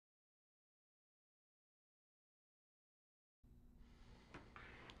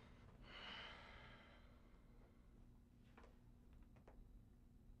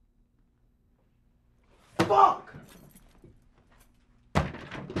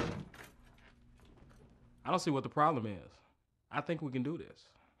I don't see what the problem is. I think we can do this.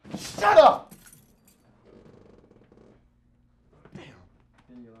 Shut up! Damn.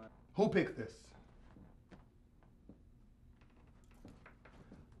 Who picked this?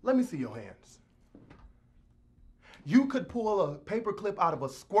 Let me see your hands. You could pull a paperclip out of a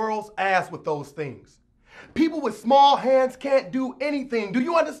squirrel's ass with those things. People with small hands can't do anything. Do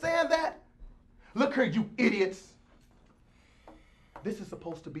you understand that? Look here, you idiots. This is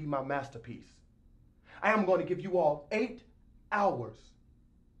supposed to be my masterpiece. I am going to give you all 8 hours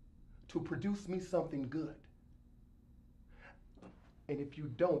to produce me something good. And if you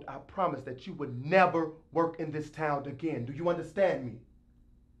don't, I promise that you would never work in this town again. Do you understand me?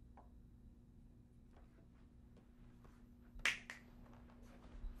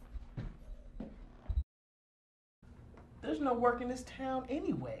 There's no work in this town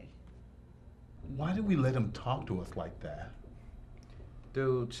anyway. Why did we let him talk to us like that?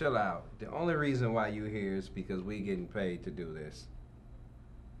 Dude, chill out. The only reason why you here is because we getting paid to do this.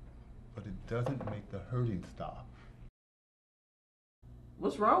 But it doesn't make the hurting stop.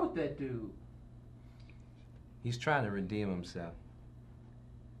 What's wrong with that dude? He's trying to redeem himself.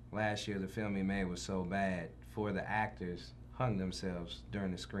 Last year, the film he made was so bad, 4 of the actors hung themselves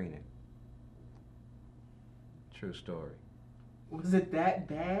during the screening. True story. Was it that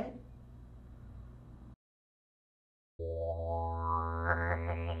bad?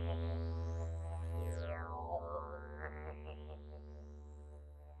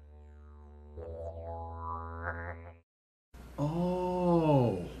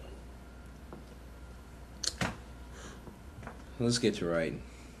 Oh. Let's get to writing.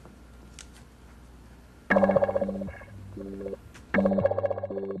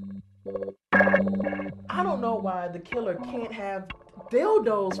 I don't know why the killer can't have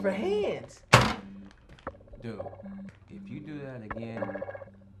dildos for hands. Dude, if you do that again,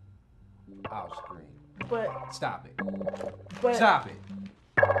 I'll scream. But, Stop it. but... Stop it.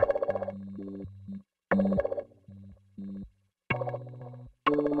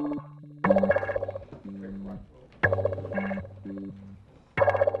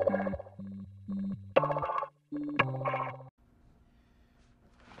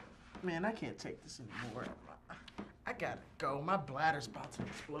 Man, I can't take this anymore. I gotta go. My bladder's about to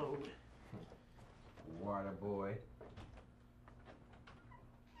explode. Water boy.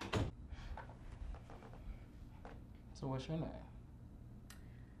 So what's your name?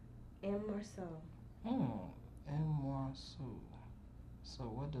 M. Marceau. M. Marceau. So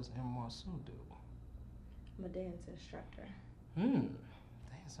what does M. Marceau do? I'm a dance instructor.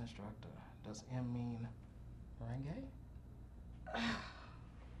 Dance instructor. Does M mean renegade?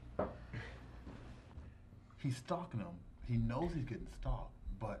 He's stalking him. He knows he's getting stalked,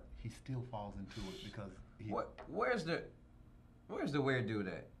 but he still falls into it because he... What? Where's the weird dude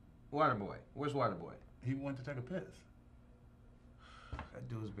at? Waterboy. Where's Waterboy? He went to take a piss. That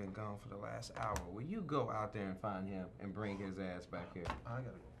dude's been gone for the last hour. Will you go out there and find him and bring his ass back here? I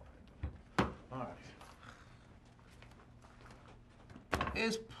gotta go find him. All right.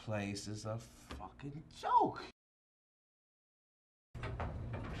 This place is a fucking joke.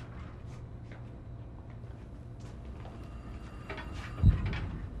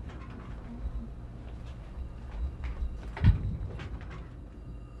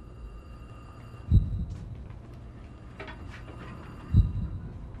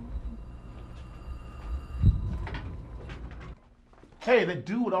 Hey, that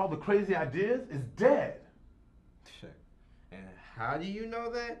dude with all the crazy ideas is dead. And how do you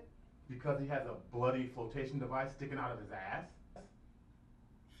know that? Because he has a bloody flotation device sticking out of his ass.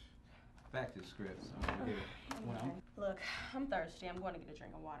 Back to the script. Okay. Look, I'm thirsty. I'm going to get a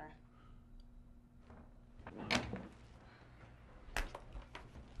drink of water.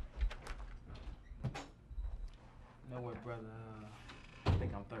 You know what, brother? I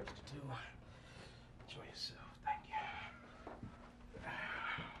think I'm thirsty too. Enjoy yourself. Thank you.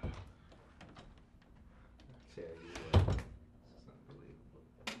 Tell you what, it's unbelievable.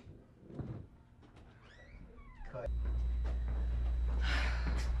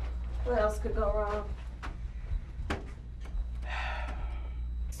 What else could go wrong?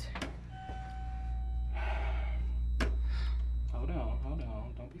 Hold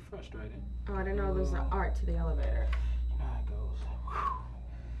on. Don't be frustrated. Oh, I didn't know there was an art to the elevator. You know how it goes.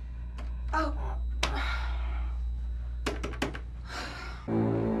 Oh.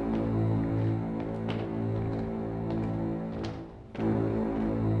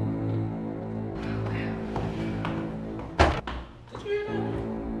 Did you hear that?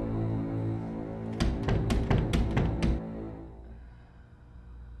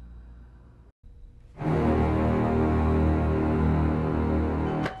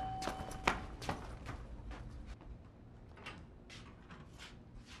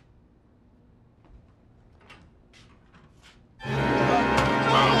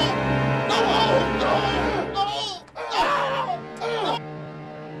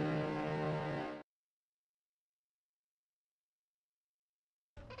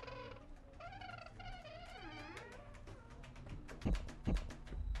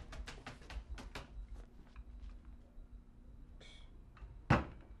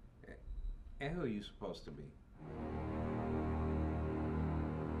 And who are you supposed to be?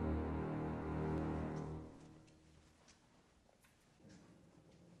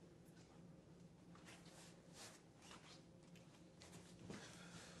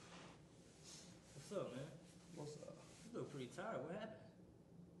 What's up, man? What's up? You look pretty tired. What happened?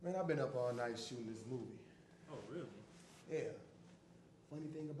 Man, I've been up all night shooting this movie. Oh, really? Yeah. Funny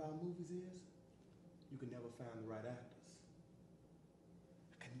thing about movies is, you can never find the right actors.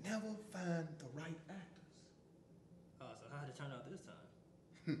 I can never find the right actors. Oh, so how'd it turn out this time?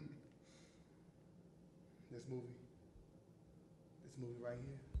 This movie right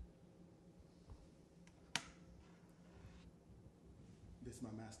here. This is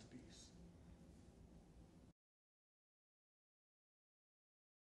my masterpiece.